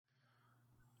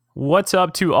What's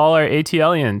up to all our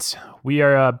ATLians? We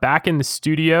are back in the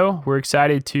studio. We're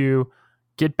excited to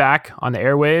get back on the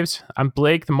airwaves. I'm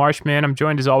Blake, the Marshman. I'm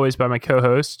joined as always by my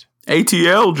co-host,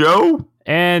 ATL Joe.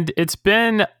 And it's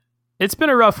been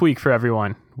a rough week for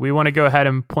everyone. We want to go ahead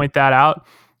and point that out.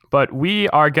 But we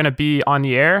are going to be on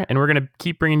the air, and we're going to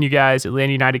keep bringing you guys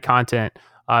Atlanta United content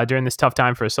during this tough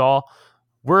time for us all.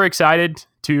 We're excited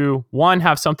to, one,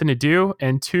 have something to do,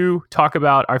 and two, talk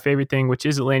about our favorite thing, which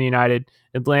is Atlanta United,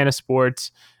 Atlanta sports.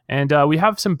 And we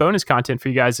have some bonus content for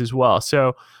you guys as well.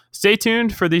 So stay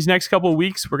tuned for these next couple of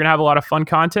weeks. We're going to have a lot of fun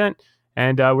content,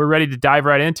 and we're ready to dive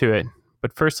right into it.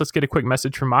 But first, let's get a quick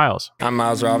message from Miles. I'm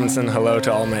Miles Robinson. Hello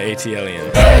to all my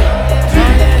ATLians.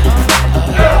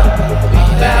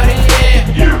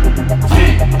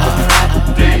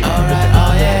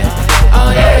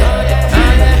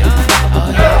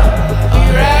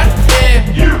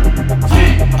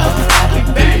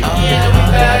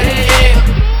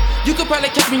 You could probably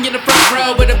catch me in the front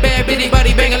row with a bad bitty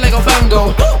body banging like a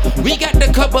bongo. We got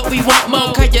the cup, but we want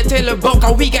more. Can you tell a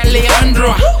Boca? We got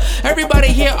Leandro. Everybody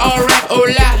here, alright,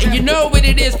 hola. And you know what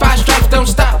it is, 5 stripes don't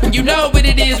stop. And you know what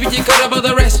it is, we just cut above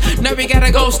the rest. Now we got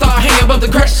a gold star hanging above the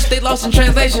crest. They lost in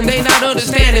translation, they not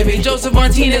understanding me. Joseph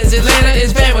Martinez, Atlanta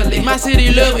is family. My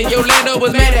city love me, Orlando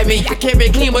was mad at me. I kept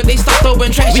it clean, but they stopped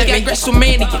throwing trash at me. We got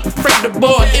WrestleMania, Frank the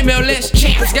Boy, MLS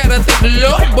champs. Gotta thank the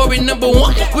Lord, boy, we number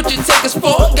one. What you take us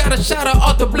for? Got a shout out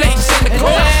Arthur Blake, Santa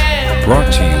Claus.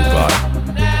 Brought to you by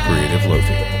Creative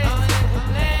Loafing.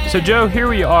 So, Joe, here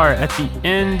we are at the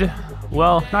end,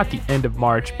 well, not the end of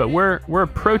March, but we're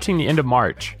approaching the end of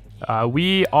March.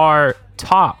 We are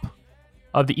top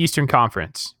of the Eastern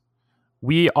Conference.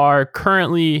 We are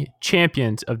currently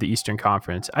champions of the Eastern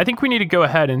Conference. I think we need to go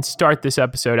ahead and start this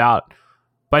episode out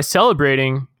by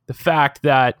celebrating the fact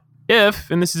that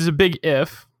if, and this is a big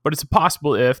if, but it's a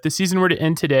possible if, the season were to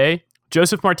end today,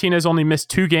 Joseph Martinez only missed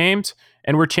 2 games,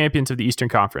 and we're champions of the Eastern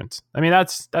Conference. I mean,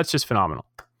 that's just phenomenal.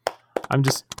 I'm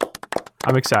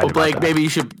excited. Well, Blake, about that. maybe you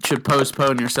should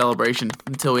postpone your celebration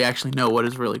until we actually know what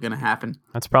is really going to happen.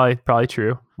 That's probably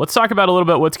true. Let's talk about a little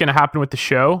bit what's going to happen with the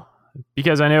show,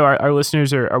 because I know our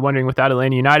listeners are wondering, without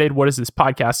Atlanta United, what does this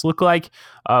podcast look like?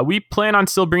 We plan on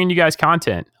still bringing you guys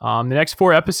content. The next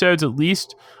 4 episodes at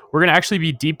least, we're going to actually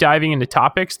be deep diving into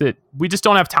topics that we just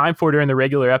don't have time for during the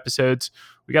regular episodes.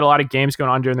 We got a lot of games going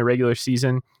on during the regular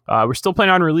season. We're still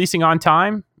planning on releasing on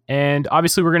time, and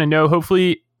obviously we're going to know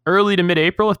hopefully early to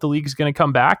mid-April if the league is going to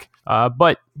come back.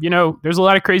 But, you know, there's a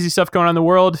lot of crazy stuff going on in the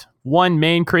world. One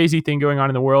main crazy thing going on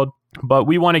in the world. But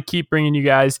we want to keep bringing you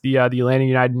guys the Atlanta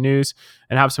United news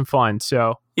and have some fun.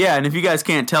 So yeah, and if you guys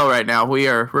can't tell right now, we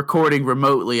are recording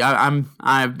remotely.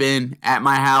 I've been at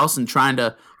my house and trying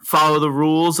to follow the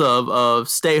rules of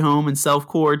stay home and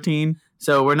self-quarantine.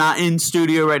 So we're not in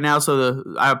studio right now. So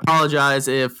I apologize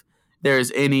if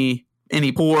there's any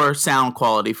poor sound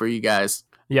quality for you guys.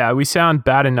 Yeah, we sound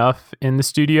bad enough in the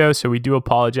studio, so we do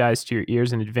apologize to your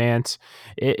ears in advance.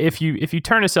 If you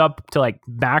turn us up to like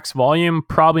max volume,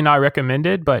 probably not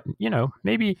recommended, but you know,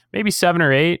 maybe 7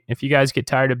 or 8 if you guys get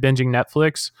tired of binging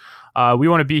Netflix. We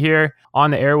want to be here on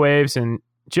the airwaves. And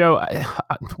Joe,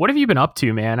 what have you been up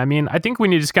to, man? I mean, I think we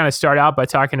need to just kind of start out by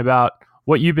talking about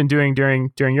what you've been doing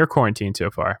during your quarantine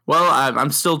so far. Well,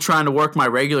 I'm still trying to work my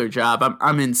regular job.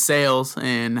 I'm in sales,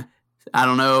 and I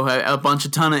don't know, a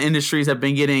ton of industries have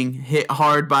been getting hit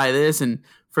hard by this. And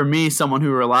for me, someone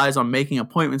who relies on making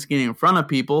appointments, getting in front of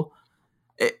people,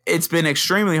 it's been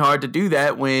extremely hard to do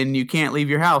that when you can't leave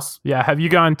your house. Yeah. Have you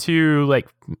gone to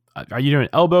are you doing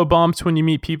elbow bumps when you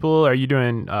meet people? Are you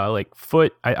doing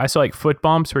foot? I saw foot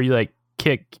bumps where you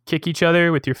kick each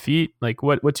other with your feet.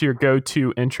 What's your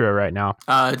go-to intro right now?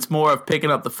 It's more of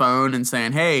picking up the phone and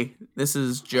saying, "Hey, this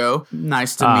is Joe.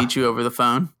 Nice to meet you over the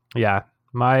phone." Yeah.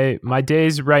 My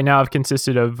days right now have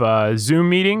consisted of Zoom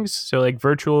meetings, so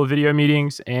virtual video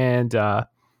meetings, and a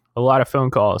lot of phone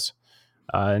calls,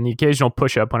 and the occasional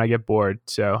push-up when I get bored.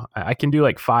 So I can do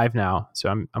 5 now. So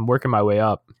I'm working my way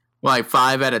up.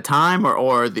 5 at a time,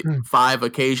 or 5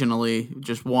 occasionally,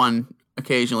 just 1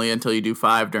 occasionally until you do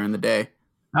 5 during the day.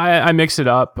 I mix it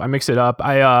up.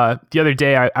 The other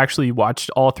day I actually watched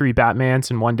all 3 Batmans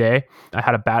in one day. I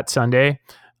had a Bat Sunday.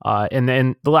 And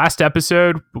then the last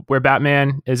episode where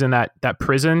Batman is in that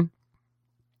prison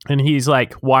and he's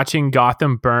watching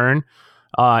Gotham burn,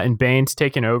 and Bane's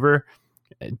taking over.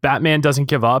 Batman doesn't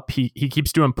give up. He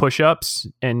keeps doing push-ups,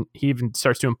 and he even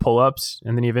starts doing pull-ups,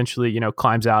 and then he eventually,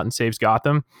 climbs out and saves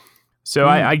Gotham. So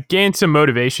I gained some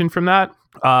motivation from that.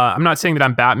 I'm not saying that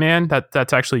I'm Batman.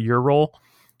 That's actually your role.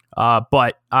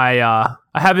 But I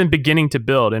I have been beginning to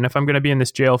build. And if I'm going to be in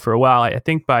this jail for a while, I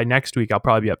think by next week I'll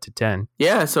probably be up to 10.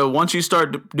 Yeah, so once you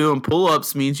start doing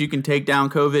pull-ups means you can take down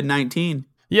COVID-19.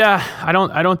 Yeah, I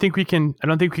don't think we can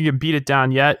beat it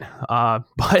down yet.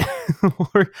 But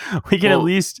we can at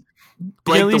least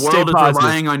Blake, the world is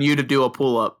relying on you to do a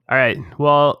pull-up. All right.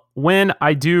 Well, when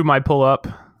I do my pull-up,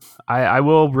 I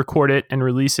will record it and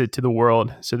release it to the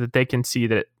world so that they can see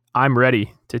that I'm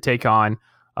ready to take on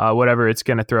whatever it's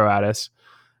going to throw at us.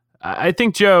 I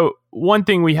think, Joe, one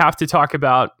thing we have to talk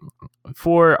about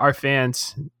for our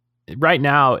fans right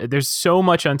now, there's so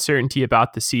much uncertainty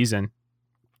about the season.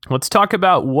 Let's talk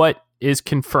about what is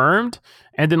confirmed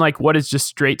and then what is just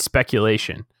straight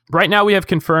speculation. Right now, we have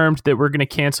confirmed that we're going to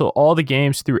cancel all the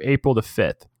games through April the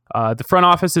 5th. The front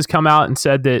office has come out and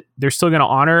said that they're still going to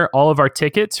honor all of our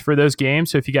tickets for those games.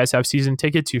 So if you guys have season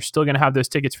tickets, you're still going to have those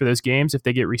tickets for those games if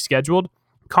they get rescheduled.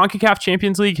 CONCACAF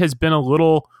Champions League has been a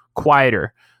little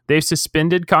quieter. They've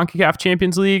suspended CONCACAF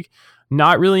Champions League.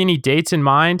 Not really any dates in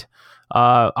mind.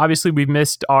 Obviously, we've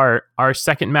missed our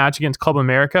second match against Club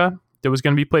America that was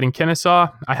going to be played in Kennesaw.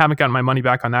 I haven't gotten my money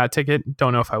back on that ticket.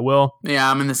 Don't know if I will. Yeah,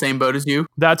 I'm in the same boat as you.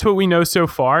 That's what we know so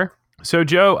far. So,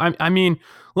 Joe, I mean,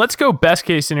 let's go best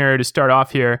case scenario to start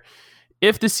off here.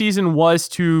 If the season was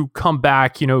to come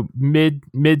back,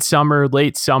 mid-summer,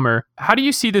 late summer, how do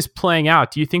you see this playing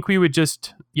out? Do you think we would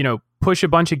just, push a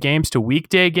bunch of games to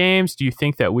weekday games? Do you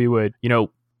think that we would,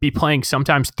 be playing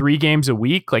sometimes 3 games a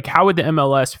week? How would the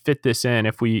MLS fit this in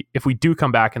if we do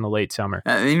come back in the late summer?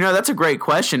 That's a great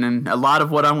question, and a lot of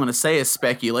what I'm going to say is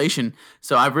speculation.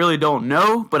 So I really don't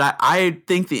know, but I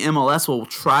think the MLS will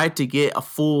try to get a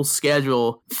full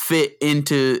schedule fit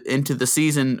into the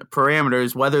season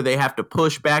parameters, whether they have to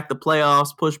push back the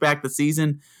playoffs, push back the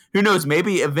season. Who knows?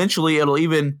 Maybe eventually it'll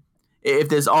even, if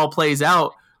this all plays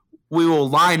out, we will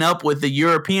line up with the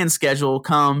European schedule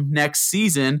come next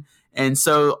season. And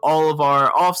so all of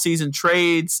our off-season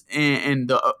trades and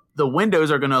the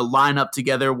windows are going to line up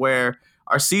together where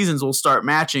our seasons will start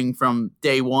matching from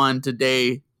day one to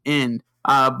day end.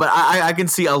 But I can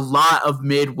see a lot of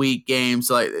midweek games.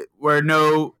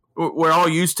 We're all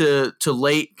used to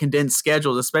late condensed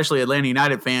schedules, especially Atlanta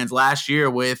United fans last year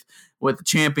with the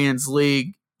Champions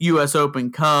League, U.S.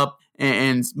 Open Cup,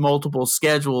 and multiple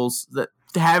schedules. That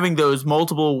having those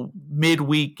multiple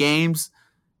midweek games,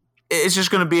 it's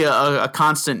just going to be a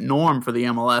constant norm for the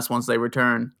MLS once they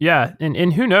return. Yeah,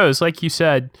 and who knows? Like you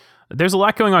said, there's a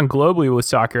lot going on globally with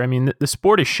soccer. I mean, the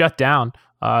sport is shut down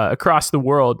across the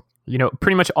world.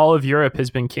 Pretty much all of Europe has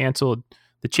been canceled.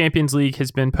 The Champions League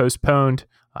has been postponed.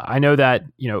 I know that,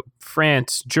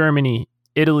 France, Germany,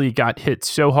 Italy got hit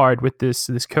so hard with this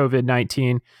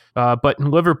COVID-19. But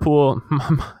in Liverpool,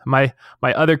 my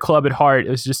other club at heart,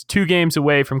 is just 2 games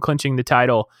away from clinching the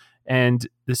title, and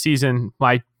the season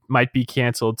might be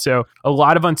canceled. So a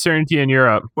lot of uncertainty in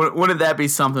Europe. Wouldn't that be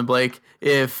something, Blake,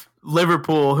 if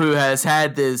Liverpool, who has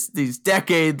had these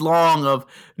decade long of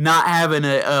not having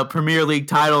a Premier League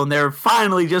title, and they're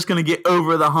finally just going to get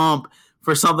over the hump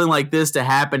for something like this to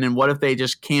happen, and what if they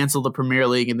just cancel the Premier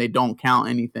League and they don't count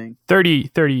anything?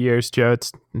 30 years, Joe.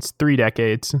 It's 3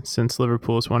 decades since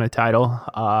Liverpool's won a title.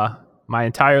 My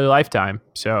entire lifetime.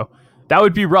 So that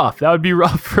would be rough. That would be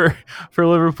rough for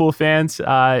Liverpool fans.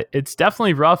 It's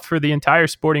definitely rough for the entire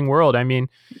sporting world. I mean,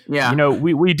 yeah.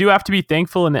 We do have to be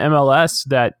thankful in the MLS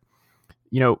that,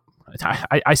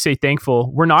 I say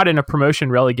thankful, we're not in a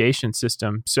promotion relegation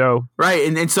system. So right,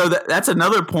 and so that's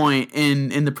another point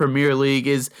in the Premier League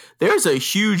is there's a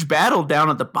huge battle down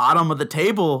at the bottom of the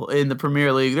table in the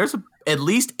Premier League. There's at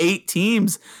least 8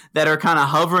 teams that are kind of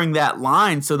hovering that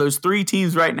line. So those 3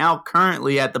 teams right now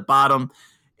currently at the bottom,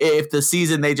 if the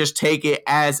season they just take it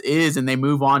as is and they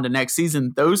move on to next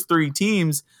season, those 3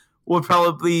 teams would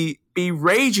probably be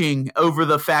raging over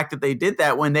the fact that they did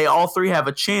that when they all 3 have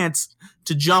a chance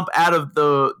to jump out of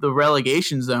the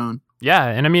relegation zone. Yeah,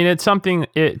 and I mean, it's something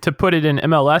to put it in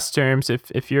MLS terms.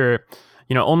 If you're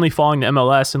only following the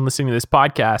MLS and listening to this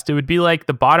podcast, it would be like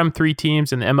the bottom 3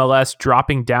 teams in the MLS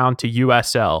dropping down to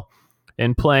USL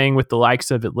and playing with the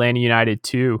likes of Atlanta United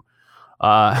too.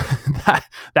 That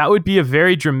would be a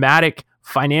very dramatic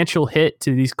financial hit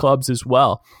to these clubs as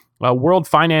well. World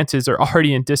finances are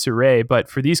already in disarray, but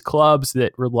for these clubs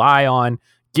that rely on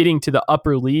getting to the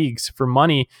upper leagues for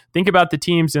money, think about the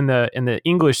teams in the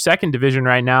English second division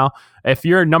right now. If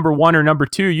you're number 1 or number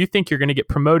 2, you think you're going to get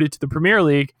promoted to the Premier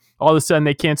League. All of a sudden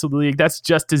they cancel the league. That's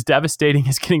just as devastating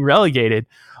as getting relegated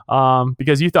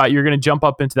because you thought you were going to jump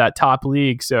up into that top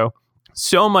league. So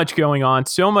much going on,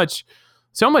 so much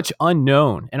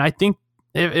unknown. And I think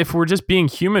if we're just being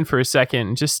human for a second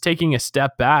and just taking a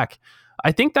step back,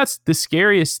 I think that's the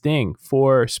scariest thing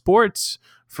for sports,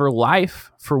 for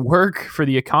life, for work, for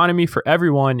the economy, for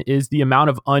everyone is the amount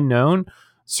of unknown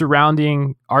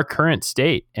surrounding our current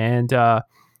state. And the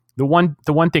one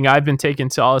thing I've been taking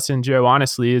solace in, Joe,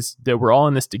 honestly, is that we're all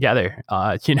in this together.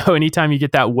 Anytime you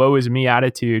get that woe is me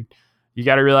attitude, you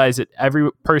got to realize that every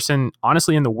person,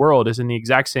 honestly, in the world is in the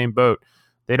exact same boat.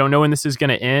 They don't know when this is going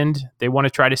to end. They want to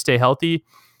try to stay healthy.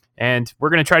 And we're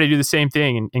going to try to do the same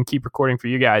thing and keep recording for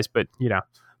you guys. But,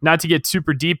 not to get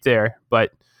super deep there,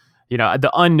 but,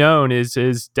 the unknown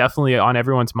is definitely on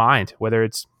everyone's mind, whether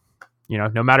it's,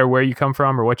 no matter where you come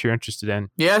from or what you're interested in.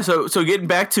 Yeah. So getting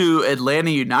back to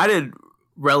Atlanta United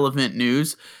relevant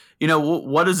news,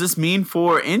 what does this mean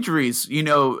for injuries?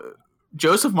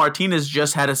 Joseph Martinez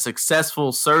just had a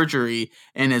successful surgery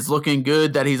and is looking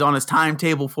good that he's on his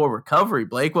timetable for recovery.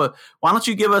 Blake, why don't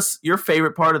you give us your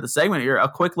favorite part of the segment here, a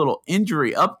quick little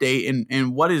injury update,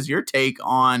 and what is your take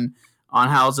on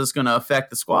how is this going to affect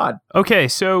the squad? Okay,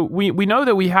 so we know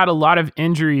that we had a lot of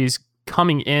injuries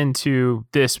coming into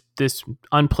this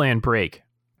unplanned break.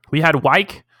 We had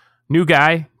Wyke, new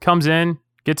guy, comes in,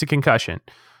 gets a concussion.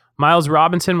 Miles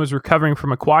Robinson was recovering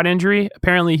from a quad injury.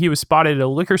 Apparently, he was spotted at a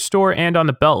liquor store and on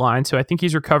the belt line, so I think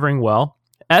he's recovering well.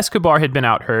 Escobar had been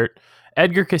out hurt.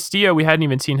 Edgar Castillo, we hadn't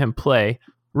even seen him play.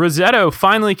 Rossetto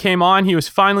finally came on. He was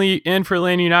finally in for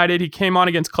Atlanta United. He came on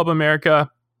against Club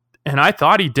America, and I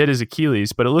thought he did his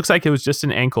Achilles, but it looks like it was just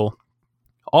an ankle.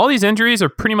 All these injuries are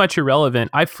pretty much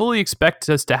irrelevant. I fully expect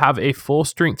us to have a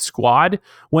full-strength squad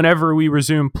whenever we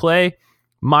resume play,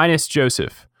 minus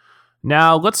Joseph.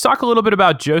 Now, let's talk a little bit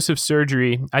about Joseph's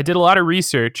surgery. I did a lot of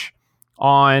research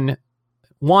on,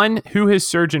 one, who his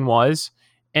surgeon was,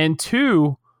 and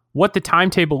two, what the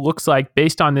timetable looks like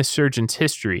based on this surgeon's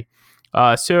history.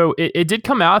 So it did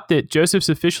come out that Joseph's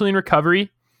officially in recovery.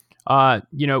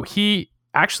 He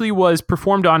actually was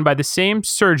performed on by the same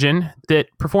surgeon that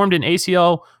performed an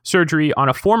ACL surgery on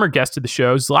a former guest of the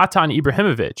show, Zlatan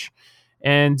Ibrahimovic.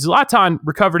 And Zlatan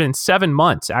recovered in 7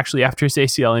 months, actually, after his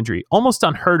ACL injury. Almost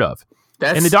unheard of.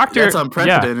 That's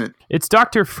unprecedented. Yeah, it's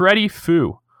Dr. Freddie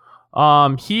Fu.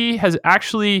 He has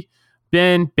actually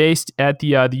been based at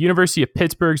the University of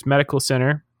Pittsburgh's Medical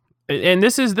Center. And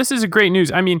this is a great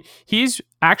news. I mean, he's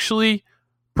actually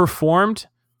performed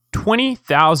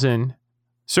 20,000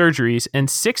 surgeries, and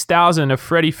 6,000 of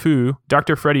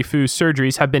Dr. Freddie Fu's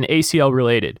surgeries have been ACL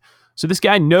related. So this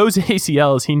guy knows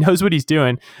ACLs. He knows what he's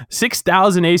doing.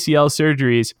 6,000 ACL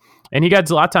surgeries, and he got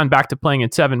Zlatan back to playing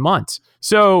in 7 months.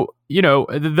 So,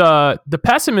 the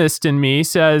pessimist in me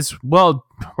says, well,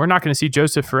 we're not going to see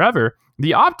Joseph forever.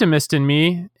 The optimist in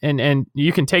me, and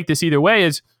you can take this either way,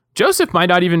 is Joseph might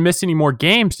not even miss any more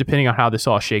games depending on how this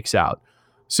all shakes out.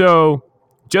 So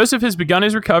Joseph has begun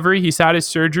his recovery. He's had his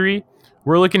surgery.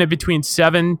 We're looking at between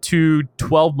 7 to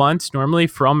 12 months normally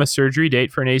from a surgery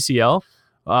date for an ACL.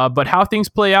 But how things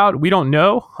play out, we don't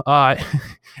know. I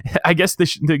guess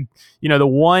the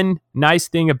one nice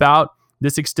thing about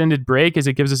this extended break is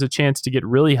it gives us a chance to get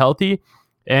really healthy.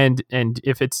 And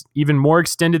if it's even more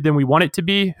extended than we want it to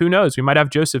be, who knows? We might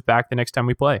have Joseph back the next time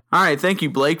we play. All right. Thank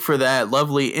you, Blake, for that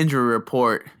lovely injury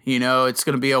report. It's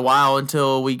going to be a while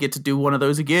until we get to do one of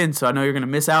those again, so I know you're going to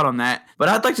miss out on that. But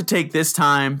I'd like to take this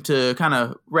time to kind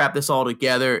of wrap this all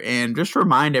together and just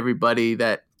remind everybody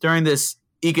that during this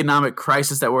economic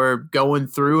crisis that we're going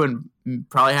through and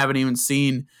probably haven't even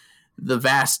seen the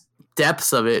vast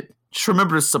depths of it, just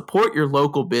remember to support your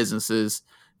local businesses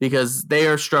because they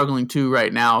are struggling too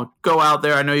right now. Go out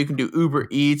there. I know you can do Uber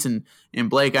Eats, and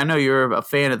Blake, I know you're a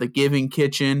fan of the Giving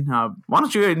Kitchen. Why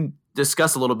don't you go ahead and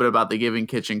discuss a little bit about the Giving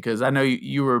Kitchen, because I know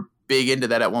you were big into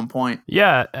that at one point.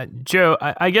 Yeah, Joe,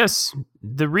 I guess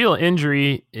the real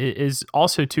injury is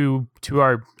also to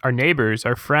our neighbors,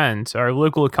 our friends, our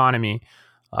local economy,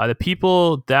 the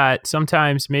people that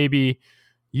sometimes maybe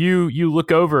you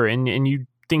look over and you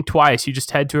think twice. You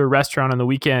just head to a restaurant on the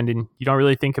weekend and you don't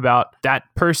really think about that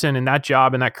person and that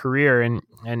job and that career. And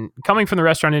coming from the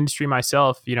restaurant industry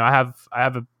myself, I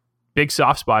have a big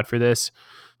soft spot for this.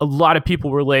 A lot of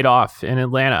people were laid off in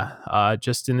Atlanta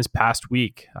just in this past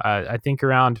week. I think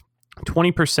around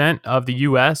 20% of the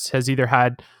U.S. has either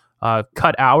had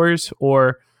cut hours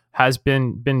or has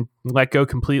been let go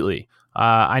completely.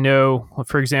 I know,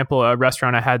 for example, a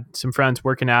restaurant I had some friends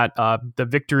working at, the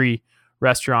Victory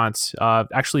restaurants,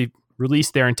 actually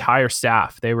released their entire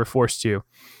staff. They were forced to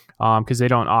because they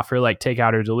don't offer like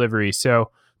takeout or delivery.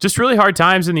 So just really hard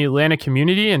times in the Atlanta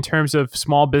community in terms of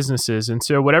small businesses. And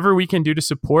so whatever we can do to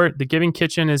support, the Giving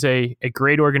Kitchen is a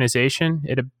great organization.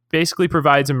 It basically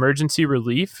provides emergency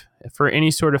relief for any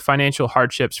sort of financial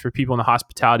hardships for people in the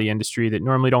hospitality industry that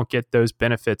normally don't get those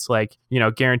benefits like,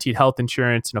 guaranteed health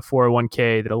insurance and a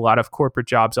 401k that a lot of corporate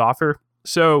jobs offer.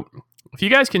 So if you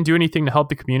guys can do anything to help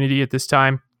the community at this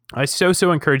time, I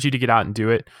so encourage you to get out and do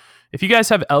it. If you guys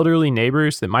have elderly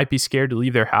neighbors that might be scared to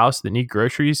leave their house that need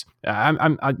groceries,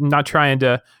 I'm not trying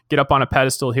to get up on a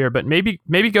pedestal here, but maybe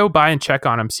go by and check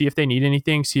on them, see if they need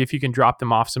anything, see if you can drop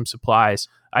them off some supplies.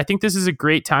 I think this is a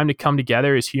great time to come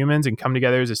together as humans and come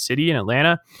together as a city in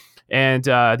Atlanta. And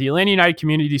the Atlanta United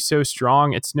community is so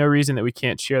strong. It's no reason that we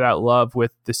can't share that love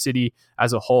with the city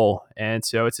as a whole. And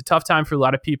so it's a tough time for a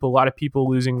lot of people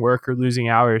losing work or losing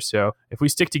hours. So if we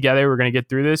stick together, we're going to get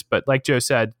through this. But like Joe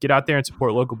said, get out there and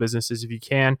support local businesses if you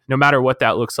can, no matter what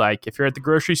that looks like. If you're at the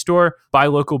grocery store, buy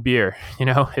local beer.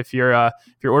 If you're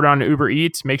ordering on Uber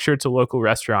Eats, make sure it's a local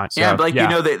restaurant. So, Blake,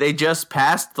 they just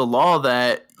passed the law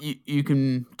that you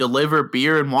can deliver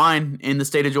beer and wine in the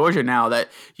state of Georgia now. That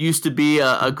used to be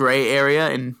a gray area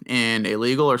and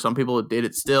illegal, or some people did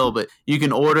it still, but you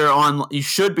can order on. You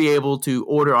should be able to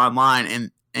order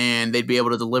online and they'd be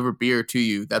able to deliver beer to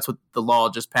you. That's what the law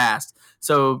just passed.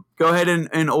 So go ahead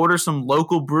and order some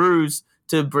local brews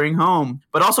to bring home.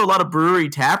 But also a lot of brewery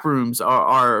tap rooms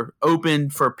are open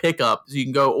for pickup. So you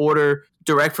can go order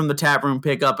direct from the tap room,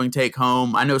 pick up and take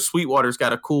home. I know Sweetwater's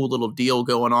got a cool little deal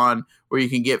going on where you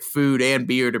can get food and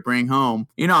beer to bring home.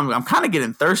 I'm kind of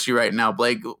getting thirsty right now,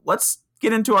 Blake. Let's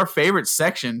get into our favorite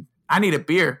section. I need a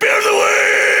beer. Beer of the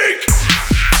week!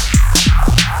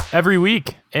 Every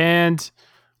week. And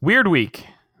weird week.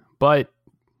 But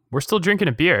we're still drinking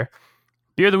a beer.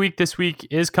 Beer of the week this week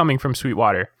is coming from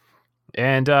Sweetwater.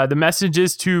 And the message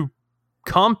is to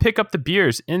come pick up the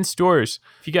beers in stores.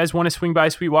 If you guys want to swing by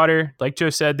Sweetwater, like Joe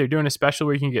said, they're doing a special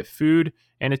where you can get food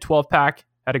and a 12-pack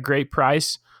at a great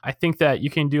price. I think that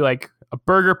you can do like a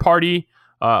burger party,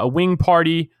 a wing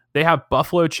party. They have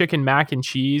buffalo chicken mac and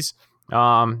cheese.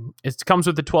 It comes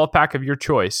with a 12-pack of your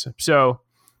choice. So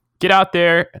get out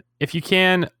there. If you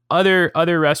can, other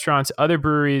restaurants, other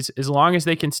breweries, as long as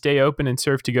they can stay open and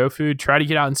serve to-go food, try to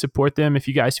get out and support them if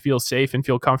you guys feel safe and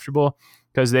feel comfortable,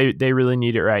 because they really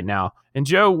need it right now. And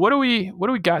Joe, what do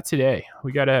we got today?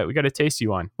 We got a tasty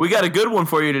one. We got a good one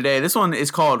for you today. This one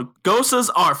is called Gosas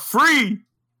Are Free.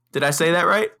 Did I say that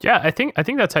right? Yeah, I think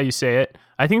that's how you say it.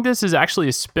 I think this is actually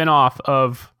a spinoff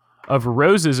of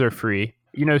Roses Are Free.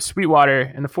 Sweetwater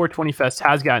and the 420 Fest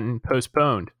has gotten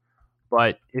postponed,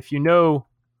 but if you know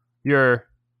your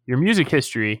music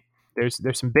history, there's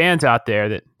some bands out there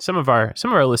that some of our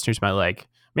listeners might like.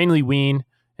 Mainly Ween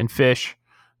and Fish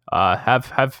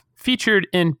have featured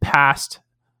in past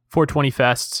 420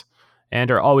 Fests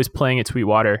and are always playing at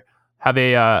Sweetwater. Have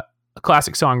a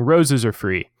classic song, Roses Are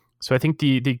Free. So I think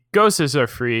the Gosas Are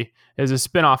Free is a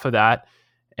spinoff of that.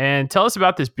 And tell us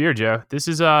about this beer, Joe. This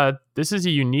is a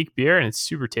unique beer and it's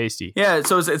super tasty. Yeah,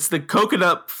 so it's the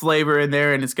coconut flavor in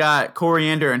there, and it's got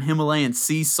coriander and Himalayan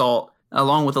sea salt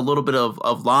along with a little bit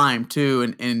of lime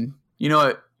too. And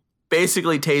it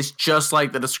basically tastes just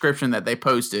like the description that they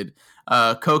posted.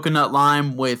 Coconut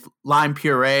lime with lime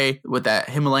puree with that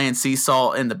Himalayan sea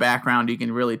salt in the background. You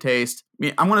can really taste.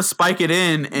 I'm going to spike it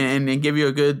in and give you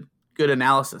a good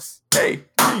analysis. Hey,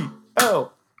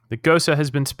 oh. The Gosa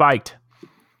has been spiked.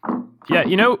 Yeah,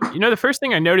 the first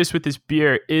thing I noticed with this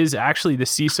beer is actually the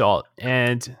sea salt,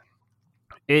 and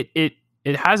it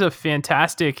has a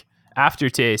fantastic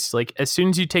aftertaste. Like as soon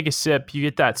as you take a sip, you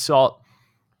get that salt.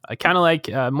 I kind of like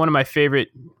one of my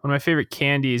favorite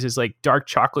candies is like dark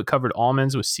chocolate covered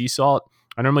almonds with sea salt.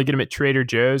 I normally get them at Trader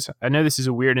Joe's. I know this is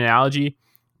a weird analogy,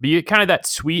 but you get kind of that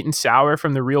sweet and sour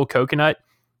from the real coconut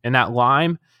and that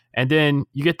lime. And then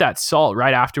you get that salt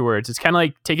right afterwards. It's kind of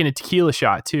like taking a tequila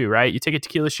shot too, right? You take a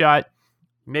tequila shot,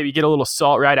 maybe get a little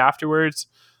salt right afterwards.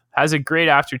 Has a great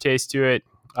aftertaste to it.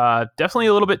 Definitely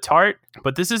a little bit tart,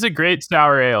 but this is a great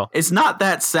sour ale. It's not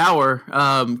that sour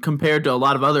compared to a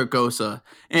lot of other Gosa.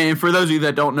 And for those of you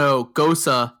that don't know,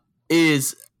 Gosa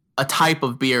is a type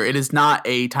of beer. It is not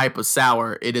a type of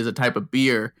sour. It is a type of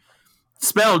beer.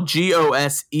 Spelled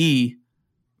Gose,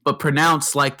 but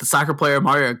pronounced like the soccer player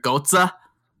Mario Götze.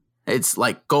 It's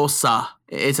like Gosa.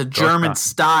 It's a German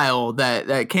style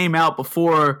that came out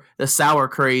before the sour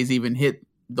craze even hit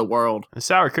the world. The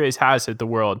sour craze has hit the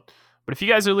world. But if you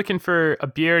guys are looking for a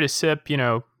beer to sip,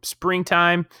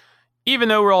 springtime, even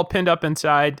though we're all pinned up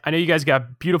inside, I know you guys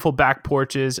got beautiful back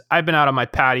porches. I've been out on my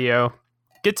patio.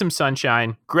 Get some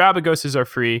sunshine. Grab a Gosas Are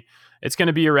Free. It's going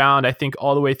to be around, I think,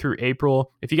 all the way through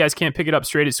April. If you guys can't pick it up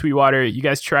straight at Sweetwater, you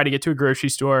guys try to get to a grocery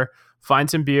store, find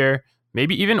some beer,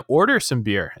 maybe even order some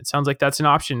beer. It sounds like that's an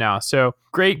option now. So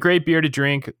great beer to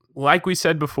drink. Like we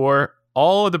said before,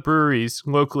 all of the breweries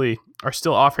locally are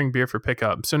still offering beer for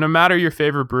pickup. So no matter your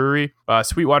favorite brewery,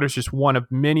 Sweetwater is just one of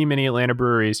many, many Atlanta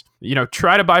breweries.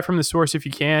 Try to buy from the source if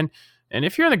you can. And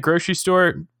if you're in the grocery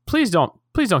store, please don't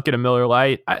please don't get a Miller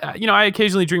Lite. I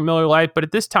occasionally drink Miller Lite, but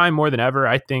at this time more than ever,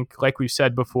 I think, like we've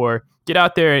said before, get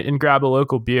out there and grab a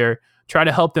local beer. Try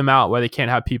to help them out where they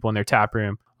can't have people in their tap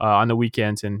room on the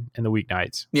weekends and the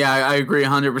weeknights. Yeah, I agree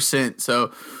 100%.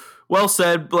 So well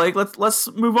said, Blake. Let's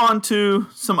move on to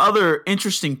some other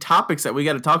interesting topics that we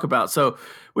got to talk about. So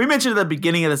we mentioned at the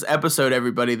beginning of this episode,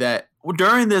 everybody, that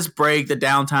during this break, the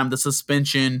downtime, the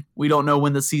suspension, we don't know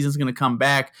when the season's going to come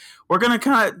back. We're going to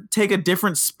kind of take a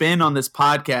different spin on this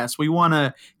podcast. We want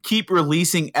to keep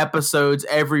releasing episodes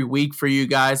every week for you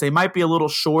guys. They might be a little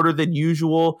shorter than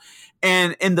usual.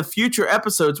 And in the future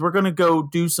episodes, we're going to go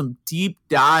do some deep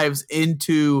dives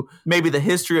into maybe the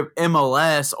history of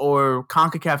MLS or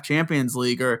CONCACAF Champions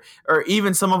League or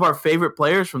even some of our favorite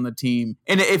players from the team.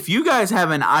 And if you guys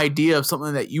have an idea of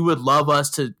something that you would love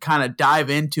us to kind of dive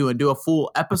into and do a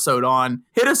full episode on,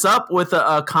 hit us up with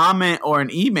a comment or an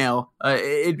email.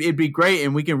 It'd be great,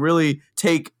 and we can really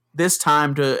take this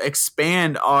time to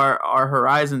expand our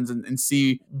horizons and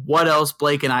see what else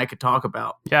Blake and I could talk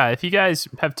about. Yeah, if you guys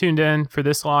have tuned in for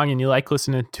this long and you like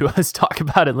listening to us talk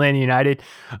about Atlanta United,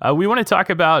 we want to talk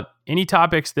about any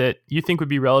topics that you think would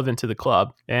be relevant to the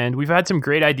club. And we've had some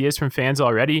great ideas from fans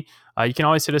already. You can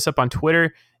always hit us up on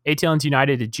Twitter,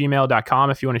 atlnsunited@gmail.com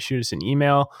if you want to shoot us an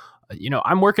email.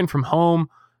 I'm working from home.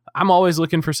 I'm always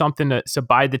looking for something to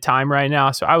bide the time right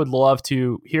now. So I would love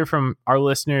to hear from our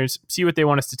listeners, see what they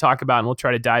want us to talk about, and we'll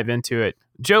try to dive into it.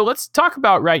 Joe, let's talk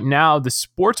about right now the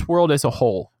sports world as a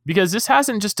whole, because this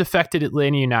hasn't just affected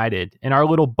Atlanta United and our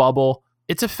little bubble.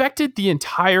 It's affected the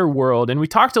entire world. And we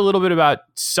talked a little bit about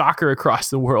soccer across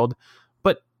the world,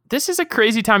 but this is a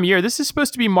crazy time of year. This is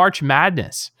supposed to be March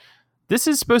Madness. This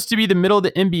is supposed to be the middle of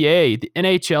the NBA, the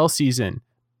NHL season.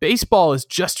 Baseball is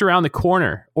just around the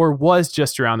corner, or was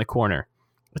just around the corner.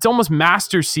 It's almost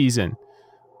Masters season.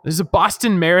 There's a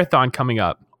Boston Marathon coming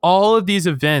up. All of these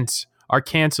events are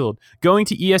canceled. Going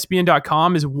to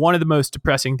ESPN.com is one of the most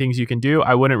depressing things you can do.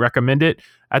 I wouldn't recommend it.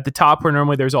 At the top where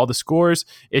normally there's all the scores,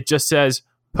 it just says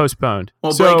postponed.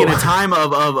 Well, Blake, in a time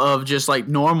of just like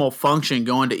normal function,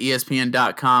 going to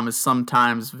ESPN.com is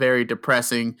sometimes very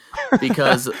depressing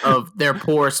because of their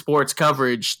poor sports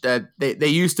coverage. That they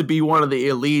used to be one of the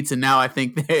elites, and now I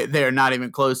think they're not even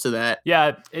close to that.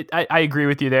 Yeah, I agree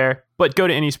with you there. But go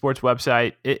to any sports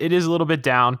website. It is a little bit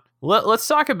down. Let's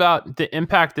talk about the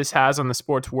impact this has on the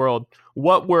sports world.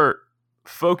 What we're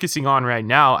focusing on right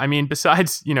now. I mean,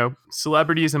 besides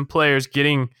celebrities and players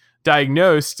getting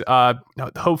diagnosed,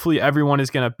 hopefully everyone is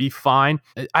going to be fine.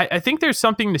 I think there's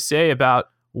something to say about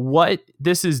what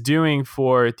this is doing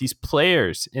for these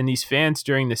players and these fans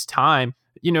during this time.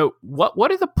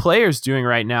 What are the players doing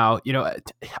right now?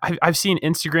 I've seen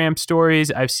Instagram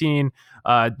stories. I've seen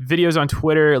videos on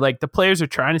Twitter. Like, the players are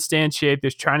trying to stay in shape.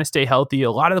 They're trying to stay healthy.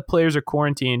 A lot of the players are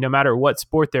quarantined no matter what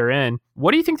sport they're in.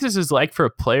 What do you think this is like for a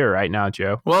player right now,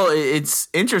 Joe? Well, it's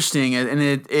interesting, and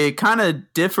it kind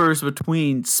of differs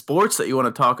between sports that you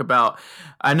want to talk about.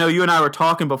 I know you and I were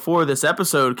talking before this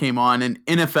episode came on, and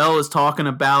NFL is talking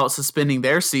about suspending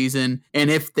their season, and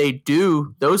if they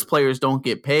do, those players don't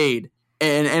get paid.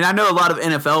 And I know a lot of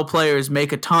NFL players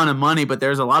make a ton of money, but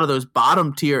there's a lot of those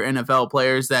bottom tier NFL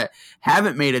players that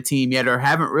haven't made a team yet or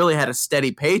haven't really had a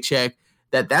steady paycheck,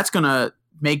 that's going to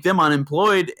make them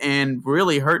unemployed and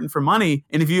really hurting for money.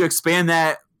 And if you expand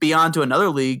that beyond to another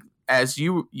league, as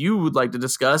you would like to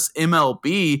discuss,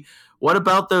 MLB, what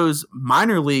about those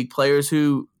minor league players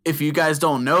who, if you guys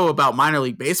don't know about minor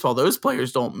league baseball, those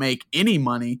players don't make any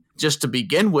money just to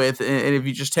begin with. And if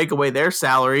you just take away their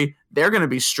salary, they're going to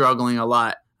be struggling a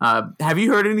lot. Have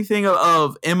you heard anything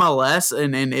of MLS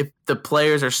and if the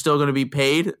players are still going to be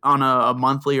paid on a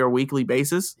monthly or weekly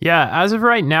basis? Yeah, as of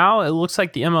right now, it looks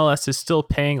like the MLS is still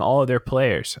paying all of their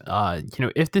players.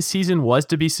 If the season was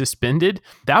to be suspended,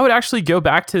 that would actually go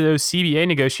back to those CBA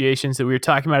negotiations that we were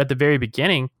talking about at the very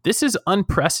beginning. This is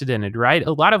unprecedented, right?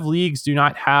 A lot of leagues do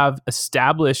not have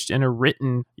established in a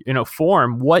written,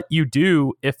 form what you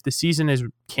do if the season is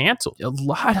canceled. A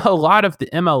lot of the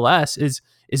MLS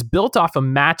is built off of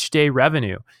match day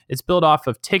revenue. It's built off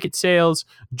of ticket sales,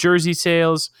 jersey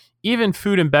sales, even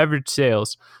food and beverage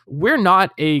sales. We're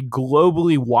not a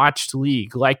globally watched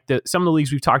league like some of the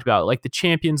leagues we've talked about, like the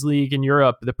Champions League in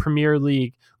Europe, the Premier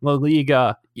League, La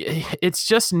Liga. It's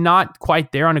just not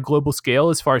quite there on a global scale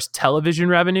as far as television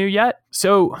revenue yet.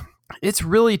 So it's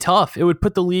really tough. It would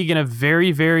put the league in a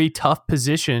very, very tough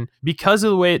position because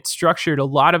of the way it's structured. A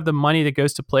lot of the money that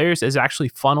goes to players is actually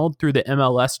funneled through the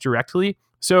MLS directly.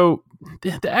 So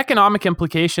the economic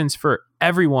implications for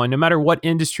everyone, no matter what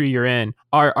industry you're in,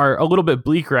 are a little bit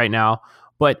bleak right now.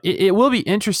 But it will be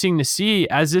interesting to see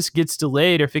as this gets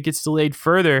delayed, or if it gets delayed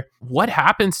further, what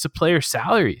happens to player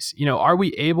salaries. Are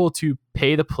we able to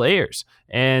pay the players?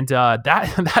 And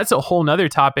that's a whole nother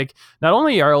topic. Not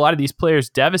only are a lot of these players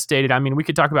devastated, I mean, we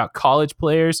could talk about college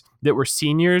players that were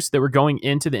seniors that were going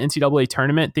into the NCAA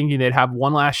tournament thinking they'd have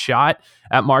one last shot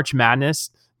at March Madness,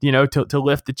 to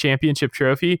lift the championship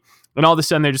trophy. And all of a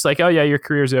sudden they're just like, oh yeah, your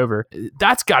career's over.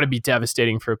 That's got to be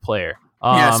devastating for a player.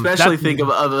 Yeah, especially think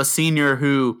of a senior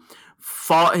who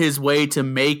fought his way to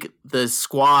make the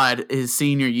squad his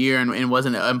senior year and was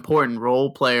an important role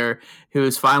player who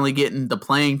is finally getting the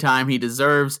playing time he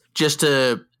deserves, just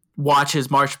to watch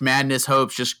his March Madness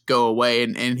hopes just go away,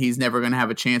 and he's never going to have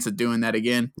a chance of doing that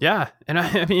again. Yeah, and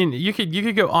I mean, you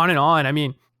could go on and on. I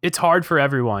mean, it's hard for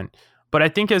everyone, but I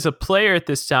think as a player at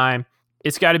this time,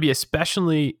 it's got to be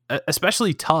especially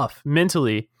tough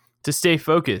mentally to stay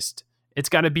focused. It's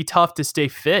got to be tough to stay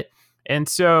fit. And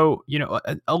so,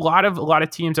 a lot of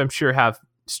teams, I'm sure, have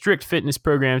strict fitness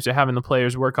programs they're having the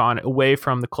players work on away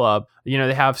from the club.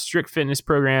 They have strict fitness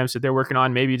programs that they're working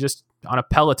on maybe just on a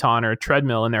Peloton or a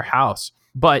treadmill in their house.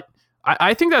 But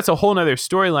I think that's a whole nother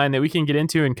storyline that we can get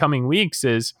into in coming weeks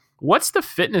is what's the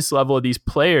fitness level of these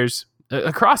players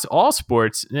across all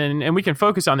sports, and we can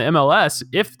focus on the MLS.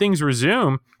 If things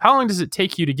resume, how long does it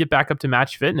take you to get back up to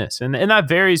match fitness? And that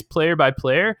varies player by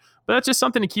player, but that's just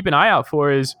something to keep an eye out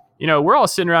for is, we're all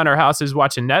sitting around our houses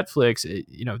watching Netflix.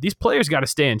 These players got to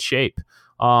stay in shape.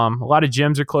 A lot of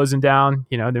gyms are closing down.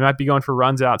 They might be going for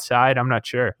runs outside. I'm not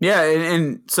sure. Yeah,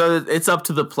 and so it's up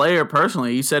to the player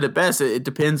personally. You said it best. It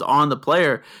depends on the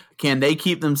player. Can they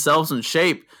keep themselves in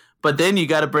shape? But then you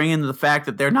got to bring in the fact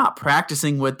that they're not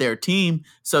practicing with their team.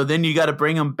 So then you got to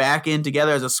bring them back in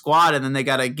together as a squad, and then they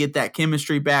got to get that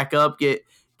chemistry back up, get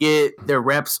their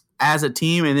reps as a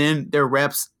team, and then their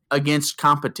reps against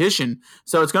competition.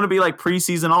 So it's going to be like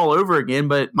preseason all over again.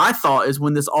 But my thought is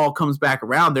when this all comes back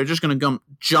around, they're just going to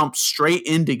jump straight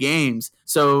into games.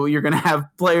 So you're going to have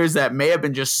players that may have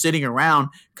been just sitting around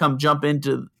come jump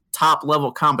into top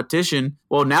level competition.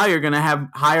 Well, now you're going to have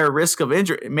higher risk of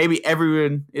injury. Maybe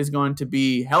everyone is going to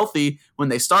be healthy when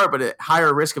they start, but at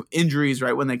higher risk of injuries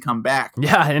right when they come back.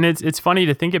 Yeah, and it's funny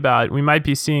to think about. We might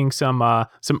be seeing some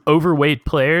overweight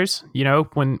players.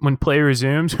 When play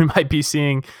resumes, we might be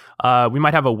seeing we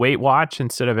might have a weight watch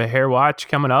instead of a hair watch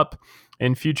coming up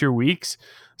in future weeks.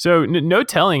 So no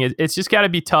telling. It's just got to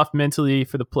be tough mentally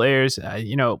for the players.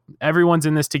 Everyone's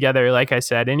in this together. Like I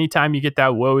said, anytime you get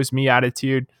that woe is me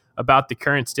attitude about the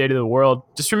current state of the world,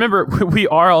 just remember we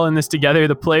are all in this together.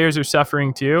 The players are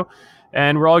suffering too,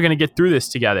 and we're all going to get through this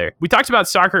together. We talked about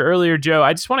soccer earlier, Joe.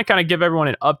 I just want to kind of give everyone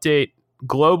an update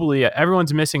globally.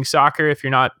 Everyone's missing soccer if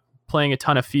you're not playing a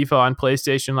ton of FIFA on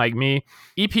PlayStation like me.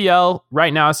 EPL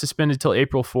right now is suspended till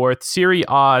April 4th. Serie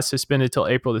A is suspended till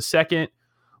April the 2nd.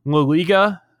 La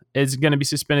Liga is going to be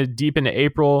suspended deep into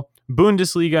April.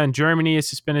 Bundesliga in Germany is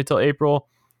suspended till April.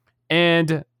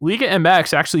 And Liga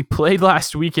MX actually played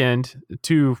last weekend,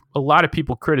 to a lot of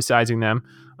people criticizing them,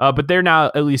 but they're now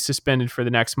at least suspended for the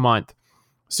next month.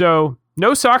 So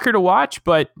no soccer to watch,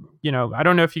 but I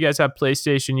don't know if you guys have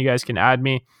PlayStation. You guys can add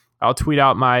me. I'll tweet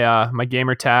out my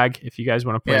gamer tag if you guys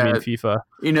want to play me in FIFA.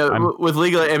 With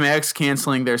Liga MX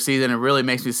canceling their season, it really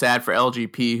makes me sad for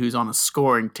LGP, who's on a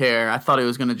scoring tear. I thought he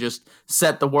was going to just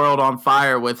set the world on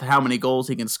fire with how many goals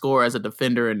he can score as a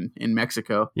defender in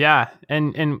Mexico. Yeah,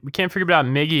 and we can't forget about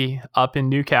Miggy up in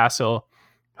Newcastle.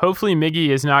 Hopefully Miggy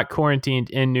is not quarantined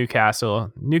in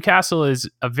Newcastle. Newcastle is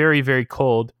a very, very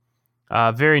cold,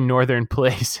 very northern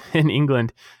place in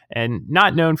England and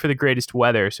not known for the greatest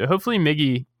weather. So hopefully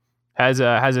Miggy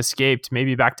has escaped,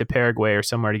 maybe back to Paraguay or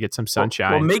somewhere to get some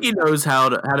sunshine. Well, Miggy knows how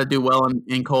to do well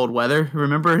in cold weather.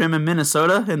 Remember him in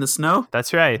Minnesota in the snow?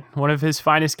 That's right. One of his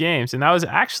finest games. And that was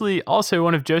actually also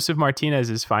one of Joseph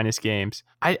Martinez's finest games.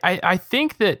 I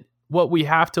think that what we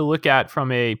have to look at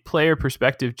from a player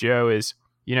perspective, Joe, is,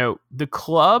 the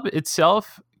club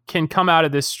itself can come out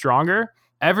of this stronger.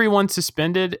 Everyone's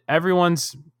suspended.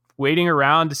 Everyone's waiting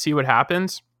around to see what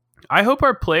happens. I hope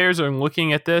our players are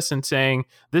looking at this and saying,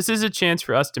 this is a chance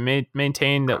for us to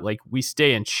maintain that, we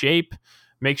stay in shape,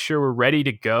 make sure we're ready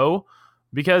to go,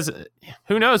 because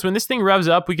who knows, when this thing revs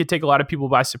up, we could take a lot of people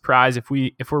by surprise if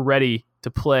we're ready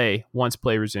to play once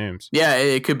play resumes. Yeah,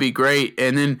 it could be great.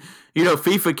 And then,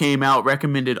 FIFA came out,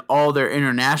 recommended all their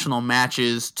international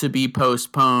matches to be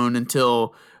postponed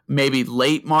until maybe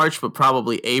late March, but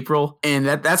probably April. And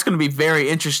that's going to be very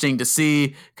interesting to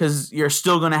see, because you're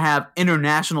still going to have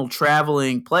international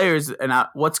traveling players. And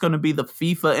what's going to be the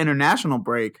FIFA international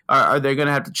break? Are they going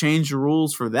to have to change the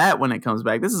rules for that when it comes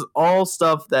back? This is all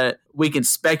stuff that we can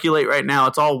speculate right now.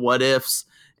 It's all what ifs.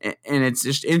 And it's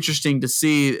just interesting to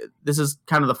see. This is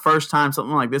kind of the first time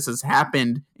something like this has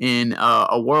happened in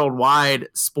a worldwide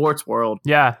sports world.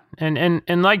 Yeah,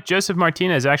 and like Joseph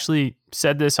Martinez actually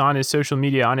said this on his social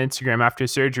media on Instagram after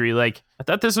surgery. Like, I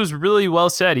thought this was really well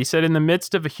said. He said, in the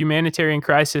midst of a humanitarian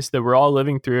crisis that we're all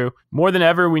living through, more than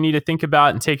ever, we need to think about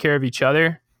and take care of each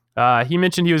other. He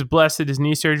mentioned he was blessed that his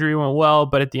knee surgery went well,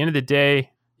 but at the end of the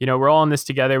day, we're all in this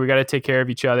together. We got to take care of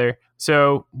each other.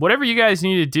 So whatever you guys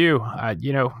need to do,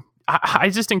 I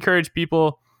just encourage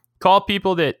people, call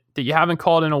people that you haven't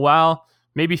called in a while,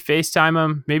 maybe FaceTime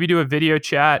them, maybe do a video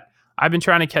chat. I've been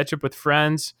trying to catch up with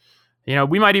friends.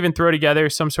 We might even throw together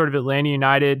some sort of Atlanta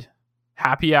United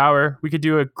happy hour. We could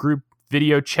do a group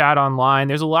video chat online.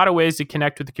 There's a lot of ways to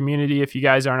connect with the community if you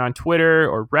guys aren't on Twitter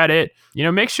or Reddit.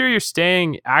 Make sure you're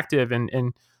staying active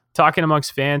and talking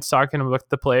amongst fans, talking about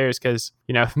the players, because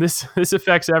this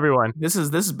affects everyone. This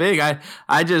is big.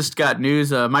 I just got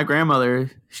news. My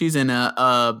grandmother, she's in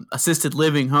a assisted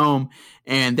living home,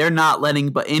 and they're not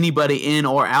letting anybody in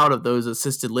or out of those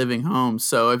assisted living homes.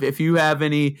 So if you have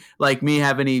any, like me,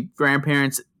 have any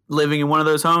grandparents living in one of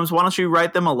those homes, why don't you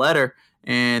write them a letter?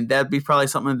 And that'd be probably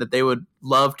something that they would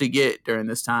love to get during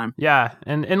this time. Yeah,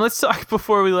 and let's talk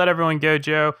before we let everyone go,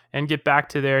 Joe, and get back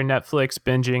to their Netflix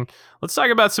binging. Let's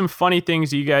talk about some funny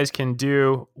things you guys can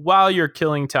do while you're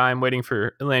killing time waiting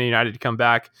for Atlanta United to come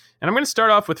back. And I'm going to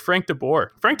start off with Frank DeBoer.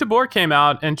 Frank DeBoer came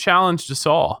out and challenged us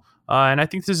all. And I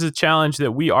think this is a challenge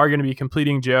that we are going to be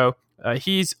completing, Joe.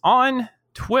 He's on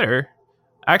Twitter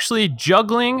actually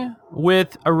juggling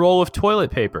with a roll of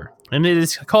toilet paper. And it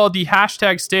is called the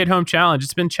hashtag stay-at-home challenge.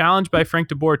 It's been challenged by Frank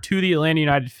DeBoer to the Atlanta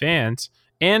United fans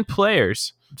and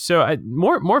players. So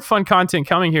more fun content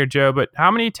coming here, Joe. But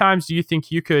how many times do you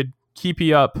think you could keep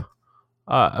up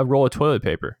a roll of toilet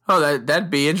paper? Oh, that'd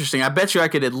be interesting. I bet you I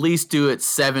could at least do it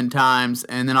 7 times,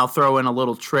 and then I'll throw in a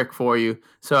little trick for you.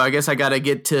 So I guess I got to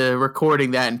get to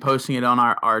recording that and posting it on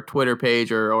our Twitter page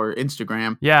or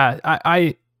Instagram. Yeah,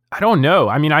 I don't know.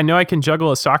 I mean, I know I can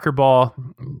juggle a soccer ball.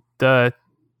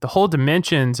 The whole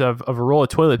dimensions of a roll of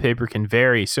toilet paper can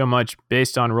vary so much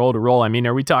based on roll to roll. I mean,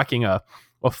 are we talking a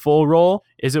full roll?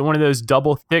 Is it one of those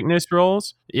double thickness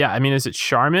rolls? Yeah, I mean, is it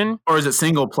Charmin? Or is it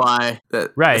single ply?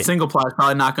 Right. The single ply is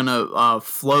probably not going to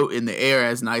float in the air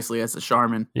as nicely as the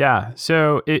Charmin. Yeah,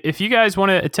 so if you guys want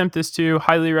to attempt this too,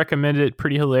 highly recommend it.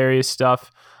 Pretty hilarious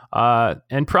stuff.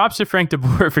 And props to Frank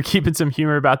DeBoer for keeping some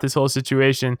humor about this whole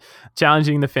situation,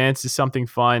 challenging the fans to something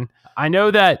fun. I know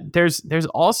that there's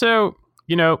also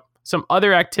some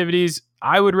other activities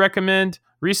I would recommend.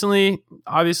 Recently,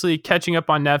 obviously, catching up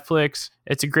on Netflix.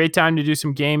 It's a great time to do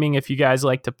some gaming if you guys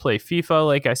like to play FIFA.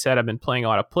 Like I said, I've been playing a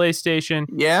lot of PlayStation.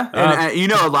 Yeah,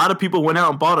 and a lot of people went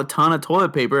out and bought a ton of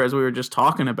toilet paper, as we were just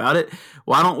talking about it.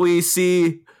 Why don't we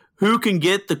see who can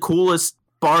get the coolest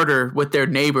barter with their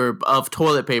neighbor of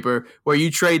toilet paper, where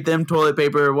you trade them toilet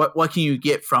paper? What can you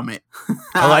get from it?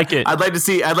 I like it. I'd like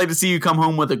to see you come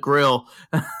home with a grill.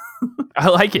 I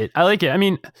like it. I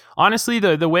mean, honestly,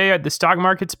 the way the stock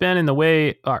market's been and the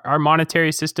way our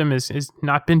monetary system is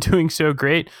not been doing so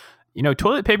great,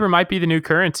 toilet paper might be the new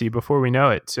currency before we know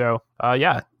it. So,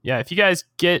 yeah. If you guys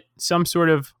get some sort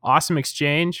of awesome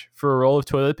exchange for a roll of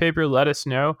toilet paper, let us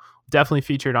know. Definitely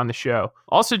featured on the show.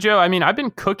 Also, Joe, I mean, I've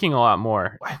been cooking a lot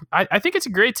more. I think it's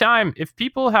a great time. If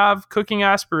people have cooking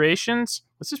aspirations,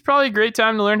 this is probably a great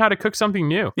time to learn how to cook something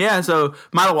new. Yeah, so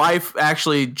my wife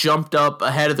actually jumped up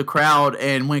ahead of the crowd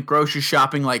and went grocery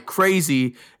shopping like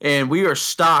crazy, and we are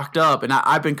stocked up, and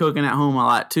I've been cooking at home a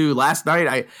lot too. Last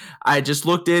night, I just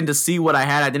looked in to see what I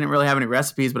had. I didn't really have any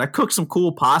recipes, but I cooked some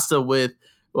cool pasta with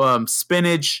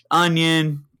spinach,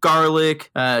 onion,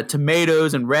 garlic,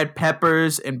 tomatoes, and red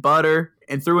peppers, and butter,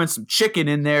 and threw in some chicken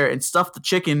in there and stuffed the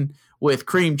chicken with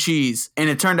cream cheese. And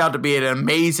it turned out to be an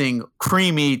amazing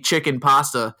creamy chicken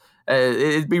pasta.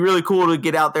 It'd be really cool to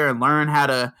get out there and learn how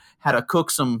to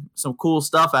cook some cool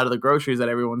stuff out of the groceries that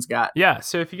everyone's got. Yeah,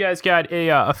 so if you guys got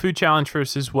a food challenge for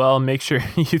us as well, make sure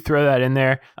you throw that in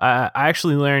there. I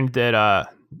actually learned that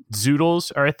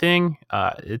zoodles are a thing.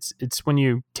 It's when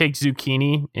you take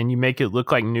zucchini and you make it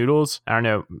look like noodles. I don't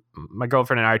know. My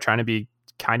girlfriend and I are trying to be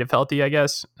kind of healthy, I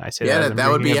guess. I say that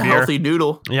would be a healthy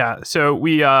noodle. Yeah. So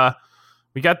we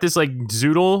got this like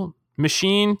zoodle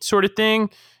machine sort of thing.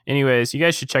 Anyways, you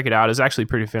guys should check it out. It's actually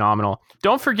pretty phenomenal.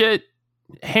 Don't forget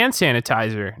hand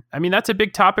sanitizer. I mean, that's a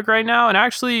big topic right now. And I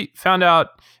actually found out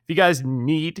if you guys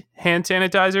need hand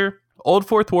sanitizer, Old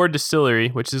Fourth Ward Distillery,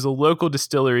 which is a local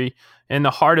distillery in the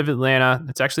heart of Atlanta.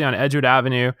 It's actually on Edgewood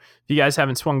Avenue. If you guys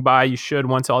haven't swung by, you should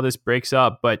once all this breaks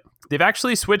up. But they've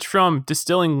actually switched from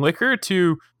distilling liquor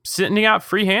to sending out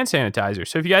free hand sanitizer.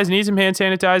 So if you guys need some hand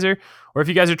sanitizer, or if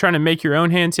you guys are trying to make your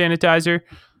own hand sanitizer,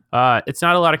 It's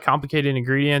not a lot of complicated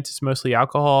ingredients. It's mostly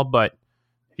alcohol, but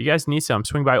if you guys need some,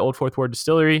 swing by Old Fourth Ward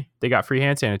Distillery. They got free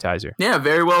hand sanitizer. Yeah,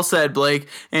 very well said, Blake.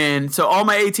 And so all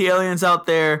my ATLians out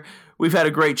there, we've had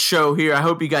a great show here. I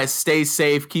hope you guys stay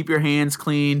safe, keep your hands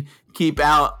clean, keep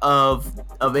out of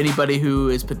anybody who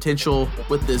is potential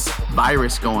with this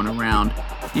virus going around.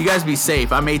 You guys be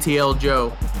safe. I'm ATL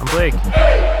Joe. I'm Blake.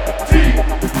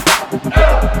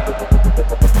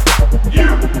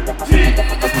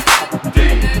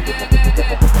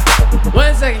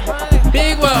 One second,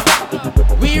 big wall.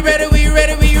 We ready,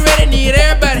 need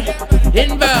everybody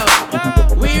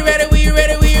involved. We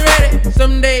ready.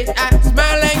 Some days I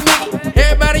smile like Mickey.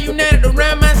 Everybody united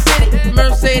around my city.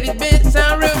 Mercedes Benz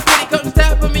sound real pretty. Coach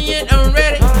top put me in, I'm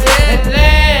ready.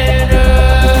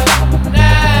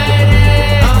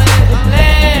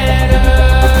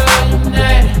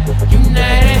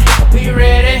 United. We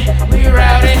ready, we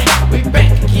routed. We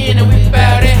back again and we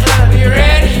bout it. We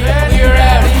ready, we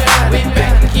routed. We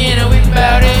back again and we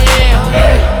bout it.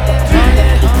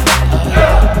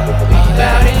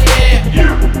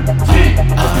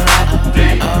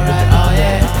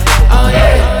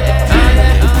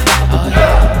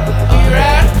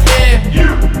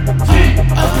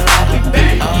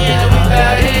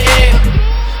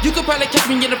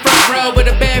 In the front row with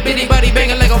a bad bitty body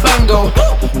banging like a bongo.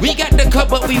 We got the cup,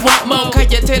 but we want more. Can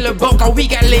you tell a boca? We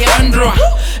got Leandro.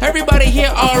 Everybody here,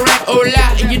 alright,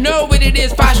 hola. And you know what it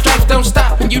is, 5 stripes don't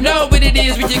stop. And you know what it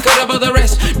is, we just cut above the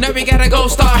rest. Now we gotta go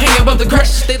start hanging above the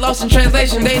crest. They lost in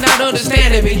translation, they not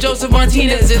understanding me. Joseph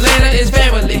Martinez, Atlanta is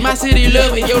family. My city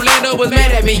love me, Orlando was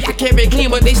mad at me. I kept it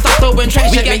clean, but they start throwing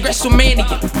trash at me. We got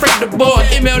WrestleMania, Frank the Boy,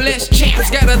 MLS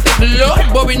champs. Gotta thank the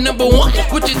Lord, boy we number 1.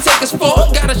 What you take us for?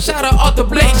 Got a shot of Arthur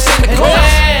Blake, Santa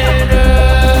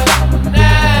Claus.